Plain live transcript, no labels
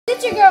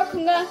it's your girl,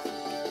 Kunga.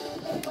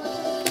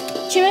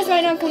 Chima's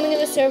right now coming to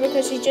the server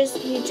because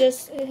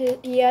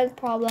he had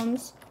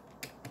problems.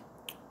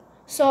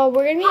 So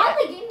we're gonna be. How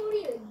the game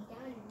already done?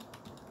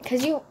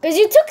 Cause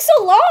you took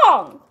so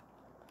long.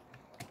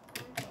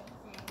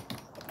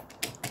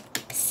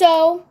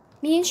 So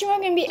me and Shima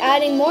are gonna be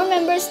adding more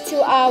members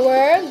to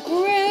our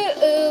group,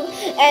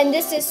 and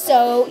this is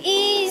so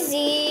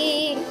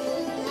easy.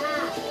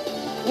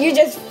 You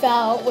just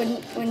fell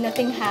when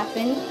nothing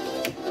happened.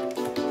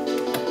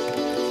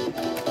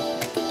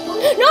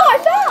 No, I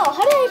fell!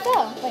 How did I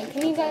fall? Wait,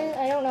 can you guys,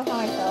 I don't know how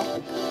I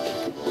fell.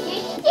 Did you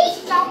see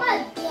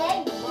someone's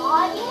dead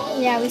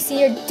body? Yeah, we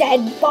see your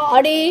dead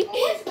body.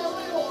 What's the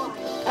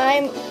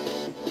other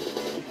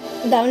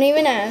one? Don't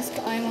even ask.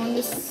 I'm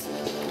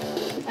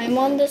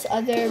on this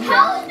other.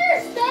 How is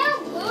there still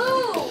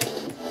blue?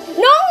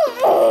 No!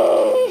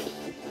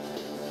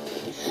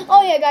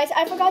 Oh yeah, guys,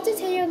 I forgot to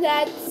tell you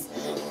that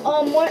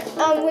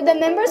with the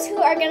members who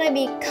are gonna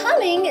be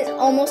coming, it's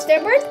almost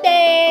their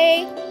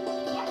birthday.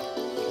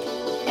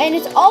 And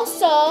it's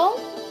also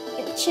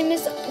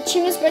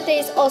Chima's birthday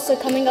is also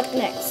coming up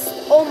next.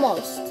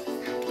 Almost.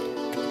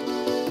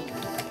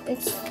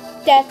 It's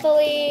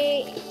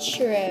definitely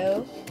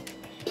true.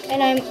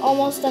 And I'm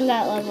almost on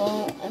that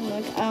level. I'm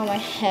like, oh my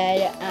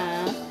head.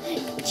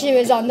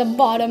 Chima's on the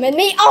bottom and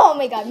me. Oh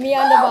my god, me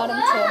on the bottom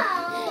too.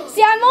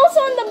 See, I'm also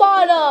on the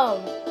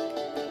bottom.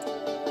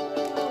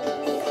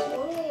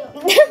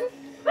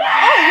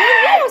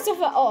 Oh, you also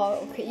fell. Oh,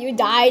 okay. You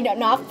died,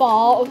 not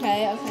fall.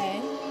 Okay.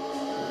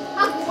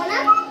 When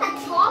I'm on the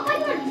top,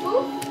 I can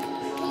move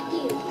with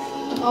you.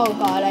 Oh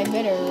god, I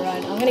better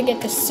run. I'm gonna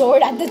get the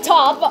sword at the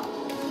top.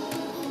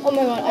 Oh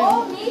my god.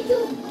 Oh, me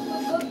too.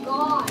 Good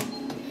god.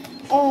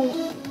 Oh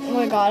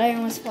my god, I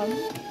almost fell.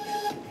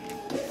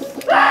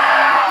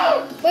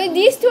 Wait,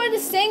 these two are the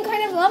same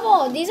kind of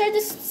level. These are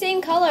the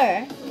same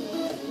color.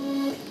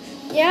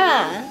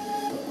 Yeah.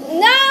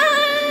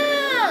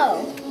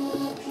 No!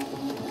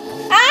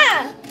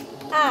 Ah!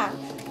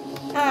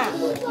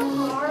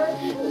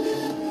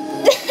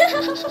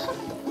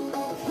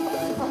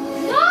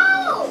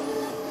 No!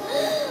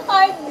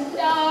 I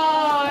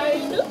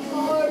died.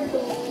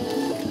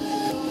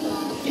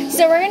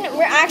 So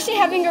we're actually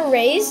having a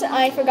race.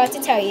 I forgot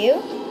to tell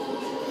you,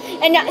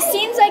 and it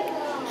seems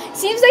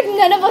like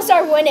none of us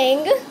are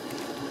winning.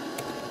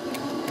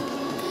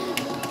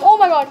 Oh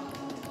my god!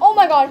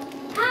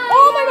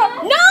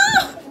 No!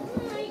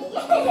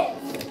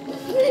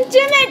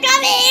 Jimmy,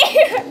 come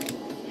here!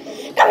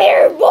 Come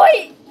here,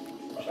 boy!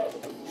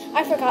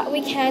 I forgot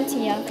we can't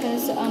yell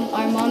because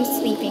our mom's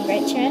sleeping,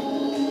 right, Chime?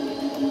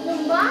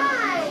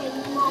 Mine.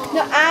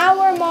 No,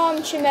 our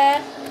mom,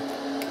 Chime.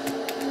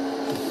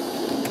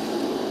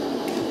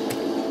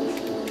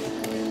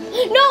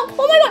 No!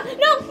 Oh my god!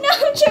 No!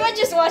 Chime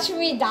just watched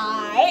me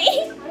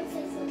die.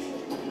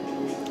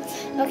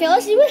 Okay,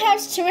 let's see what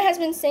Chime has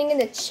been saying in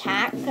the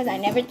chat because I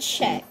never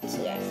checked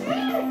yet.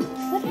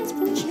 What has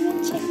been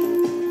Chime checking?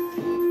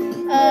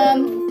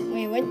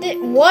 Wait,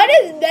 what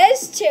is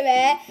this,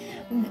 Chime?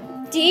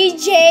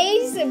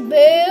 DJ's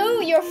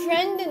Boo, your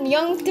friend and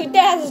young Tute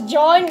has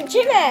joined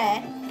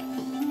Chime.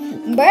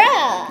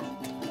 Bruh.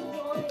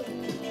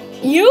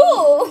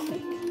 You're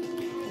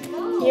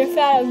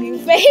fat ugly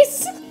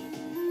face.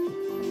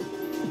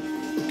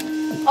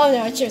 Oh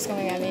no, Chima's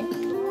coming at me.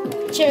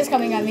 Chima's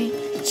coming.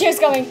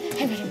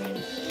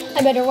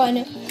 I better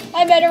run.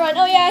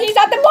 Oh yeah, he's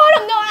at the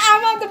bottom. No,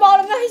 I'm at the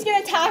bottom. No, he's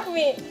gonna attack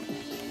me.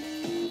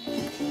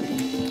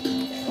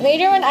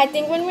 Later when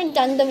we're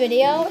done the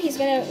video, he's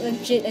gonna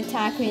legit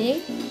attack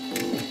me.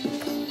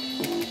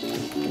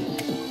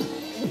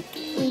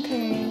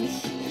 Okay.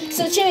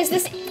 So Chim, is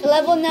this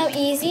level now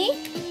easy?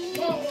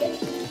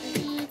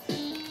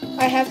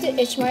 I have to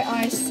itch my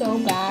eye so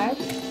bad.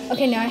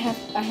 Okay, now I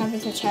have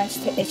this chance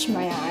to itch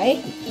my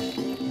eye.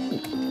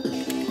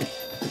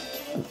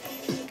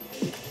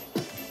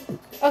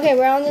 Okay,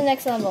 we're on the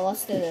next level.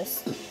 Let's do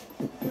this.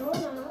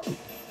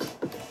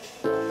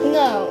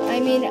 No, I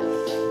mean.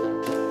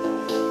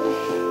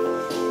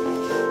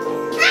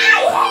 I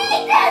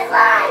hate this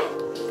one!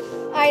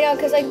 I know,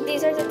 because like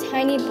these are the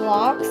tiny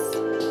blocks.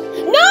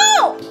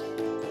 No!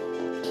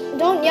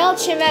 Don't yell,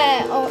 Chime.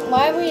 Oh,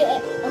 why were you?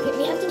 Okay,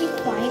 we have to be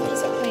quiet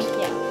because like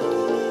yeah.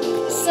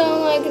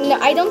 So like no,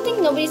 I don't think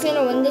nobody's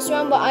gonna win this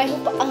round, but I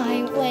hope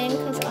I win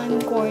because I'm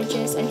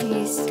gorgeous and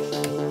he's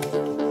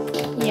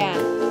yeah.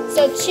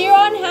 So cheer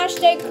on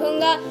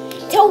 #Kunga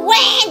to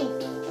win.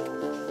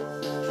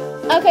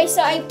 Okay,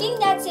 so I think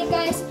that's it,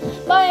 guys.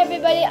 Bye,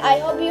 everybody. I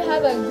hope you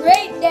have a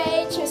great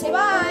day. Cheers, say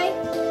bye.